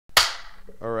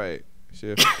Alright.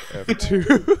 Shift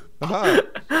F2. Aha.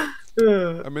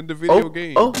 I'm in the video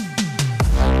game. Oh.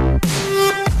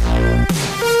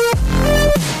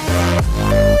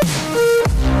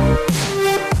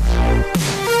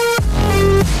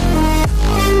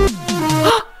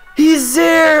 He's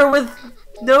there with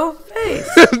no face.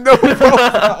 No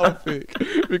profile pic.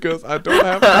 Because I don't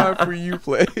have time for you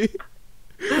play.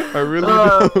 I really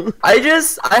don't. I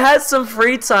had some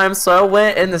free time, so I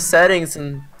went in the settings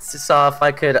and saw if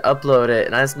I could upload it,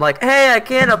 and I was like, hey, I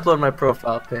can't upload my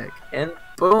profile pic, and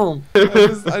boom.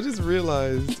 I just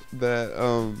realized that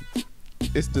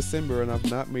it's December and I've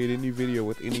not made any video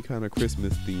with any kind of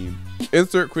Christmas theme.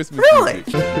 Insert Christmas music.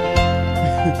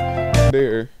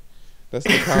 There. That's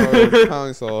the power of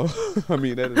console. I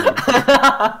mean, that is.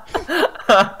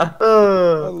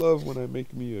 I love when I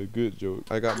make me a good joke.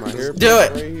 I got my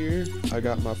hairpiece right here. I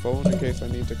got my phone in case I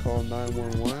need to call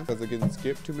 911 because it getting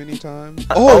skipped too many times.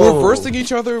 Oh, we're versing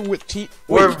each other with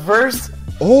we're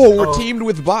teamed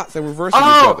with bots and we're versing each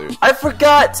other. I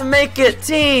forgot to make it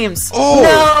teams. Oh,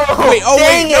 no! Wait,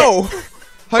 no.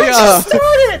 Hiya.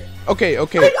 Started. Okay.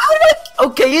 Wait,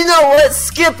 okay, you know what?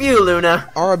 Skip you,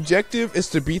 Luna. Our objective is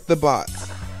to beat the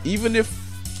bots. Even if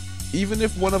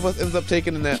one of us ends up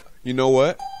taking in that, you know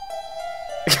what?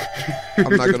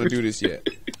 I'm not gonna do this yet.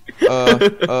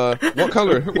 What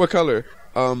color? What color?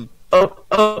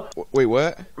 Wait,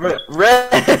 what? Red.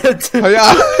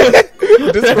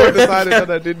 Discord decided that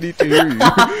I didn't need to hear you.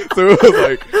 So it was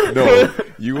like, no,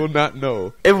 you will not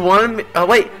know. It wanted me. Oh,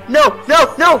 wait. No.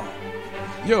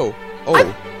 Yo.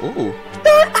 Ooh.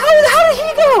 How did he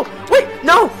go? Wait,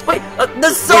 no, wait.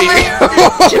 There's so many.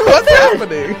 What's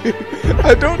happening?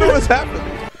 I don't know what's happening.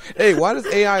 Hey, why does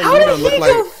AI Luna look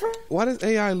like? Why does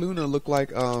AI Luna look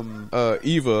like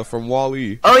Eva from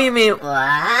Wall-E? Oh, you mean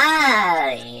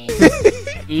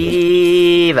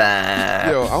Eva?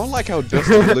 Yo, I don't like how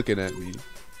Dusty's looking at me.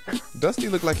 Dusty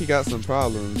looked like he got some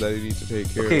problems that he needs to take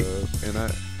care of, and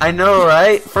I know,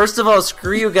 right? First of all,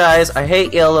 screw you guys. I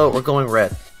hate yellow. We're going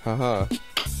red. Haha.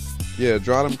 Yeah,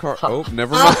 draw them cards. Oh,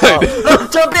 never mind.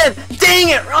 Jump in! Dang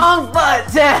it! Wrong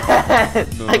button!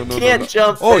 I can't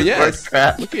jump in. Oh, yes. First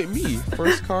crap. Look at me.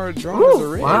 First card drawn is a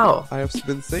red. Wow. I have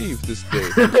been saved this day.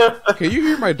 Can you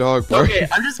hear my dog barking? Okay,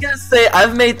 I'm just gonna say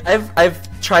I've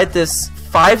tried this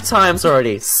 5 times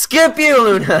already. Skip you,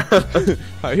 Luna!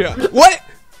 Yeah. What?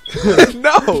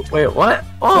 No! Wait, what?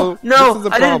 Oh, so, no! This is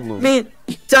a I problem. didn't mean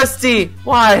Dusty!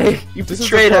 Why? You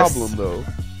betrayed us. This is a problem,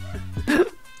 though.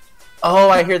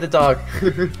 Oh, I hear the dog.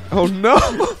 Oh no!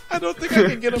 I don't think I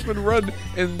can get up and run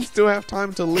and still have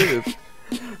time to live.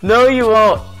 No, you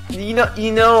won't.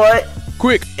 You know what?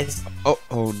 Quick!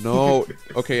 Oh no.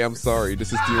 Okay, I'm sorry.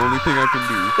 This is the only thing I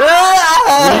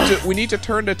can do. We need to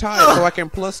turn the tide so I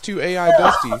can +2 AI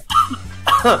Dusty.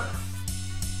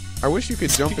 I wish you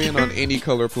could jump in on any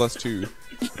color +2.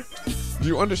 Do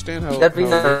you understand how that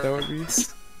would be?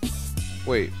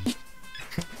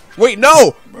 Wait,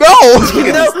 no! No!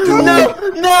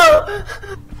 No!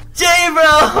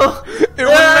 Jbro!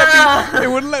 It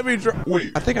wouldn't let me draw.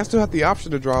 Wait, I think I still have the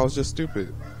option to draw. I was just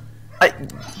stupid.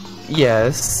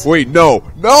 Yes. Wait, no!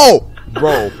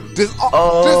 Bro, there's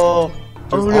always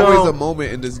no. a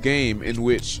moment in this game in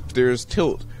which there's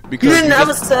tilt. Because you didn't have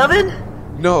a 7?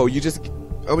 No, you just...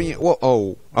 I mean, well,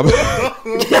 Okay.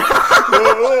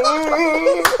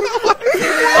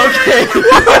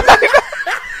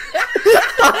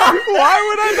 Why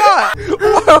would I not?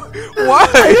 Why?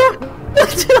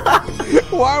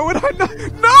 Why would I not?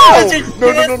 No!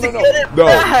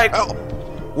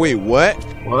 No. Wait, what?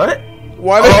 What?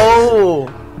 Why?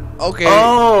 Okay.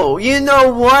 Oh, you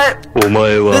know what?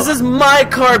 This is my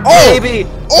card, baby.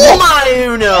 My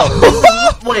Uno.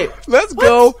 Wait. Let's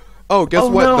go. Oh, guess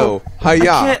what though?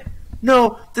 Hiya.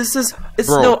 No, this is.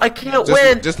 Bro, no, I can't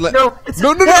win. Just let. No.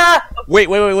 Wait.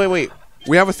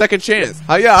 We have a second chance.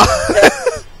 Hiya.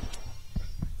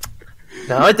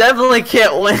 No, I definitely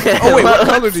can't win. Oh wait, what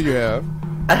color do you have?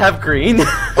 I have green.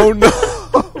 Oh no.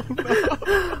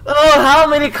 Oh, how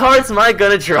many cards am I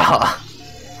gonna draw?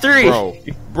 3.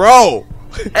 Bro.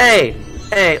 Hey,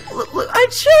 look, I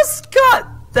just got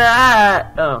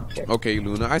that. Oh. Okay,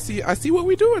 Luna. I see what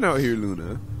we're doing out here,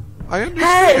 Luna. I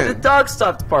understand. Hey, the dog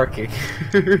stopped barking.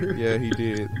 Yeah, he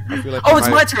did. I feel like it's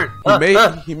my turn.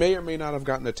 He may or may not have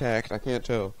gotten attacked. I can't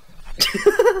tell.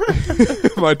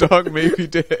 My dog may be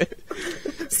dead.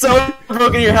 Someone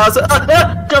broke in your house.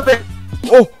 Jump in.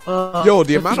 Oh, yo,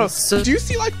 the amount of... Do you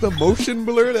see, like, the motion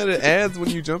blur that it adds when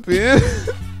you jump in?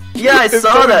 Yeah, I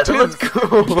saw that. That looks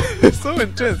cool. It's so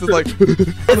intense. It's like...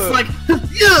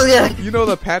 yeah. You know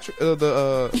the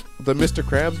the Mr.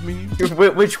 Krabs meme?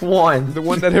 Which one? The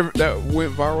one that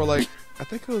went viral, like... I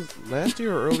think it was last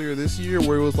year or earlier this year,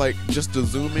 where it was like just the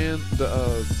zoom in,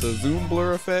 the zoom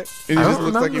blur effect, and it just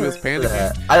looks like he was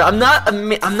panicking. I'm not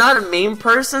a meme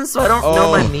person, so I don't know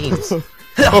my memes.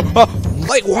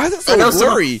 Like, why is it so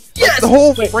blurry? Yes! The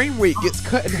whole frame rate gets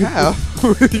cut in half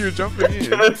when you're jumping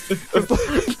in.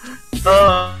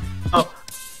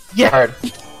 Yeah.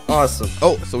 Awesome.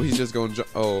 Oh, so he's just going.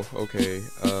 Oh, okay.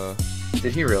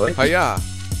 Did he really? Hiya.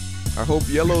 I hope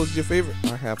yellow is your favorite.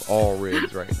 I have all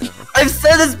reds right now. I've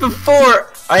said this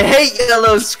before. I hate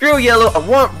yellow. Screw yellow. I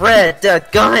want red.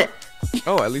 Got it.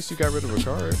 Oh, at least you got rid of a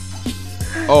card.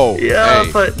 Oh, yeah,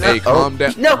 hey, but hey, calm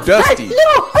down. No, Dusty. Hey,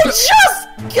 no, I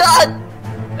just got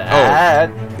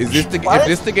that. Oh, is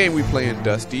this the game we playing,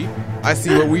 Dusty? I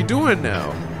see what we doing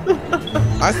now.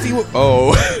 I see what.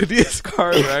 Oh, these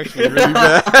cards are actually really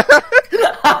bad.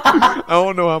 I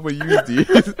don't know how I'm gonna use these.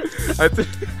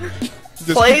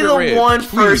 Just play the red, 1 please.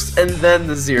 first and then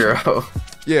the 0.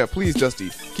 Yeah, please, Dusty,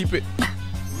 keep it.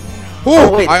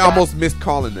 Oh, wait, I almost missed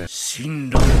calling that.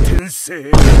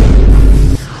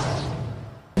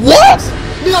 What?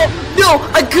 No,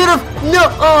 I could have. No,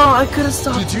 oh, I could have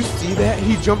stopped. Did you see that?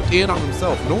 He jumped in on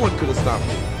himself. No one could have stopped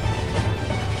him.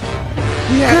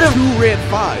 He had 2 red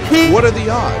 5s. What are the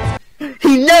odds?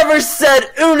 He never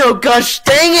said Uno. Gosh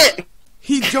dang it!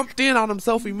 He jumped in on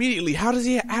himself immediately. How did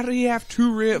he have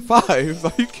 2 red 5s?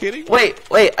 Are you kidding? Wait,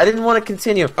 I didn't want to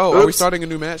continue. Oh, are we starting a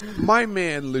new match? My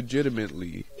man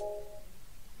legitimately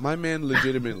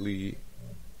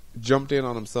jumped in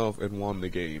on himself and won the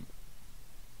game.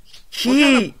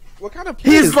 What kind of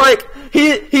he's like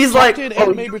he's like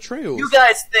anime betrayals. You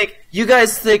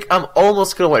guys think I'm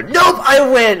almost gonna win. Nope, I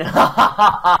win.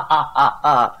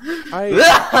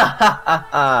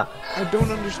 I don't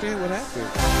understand what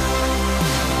happened.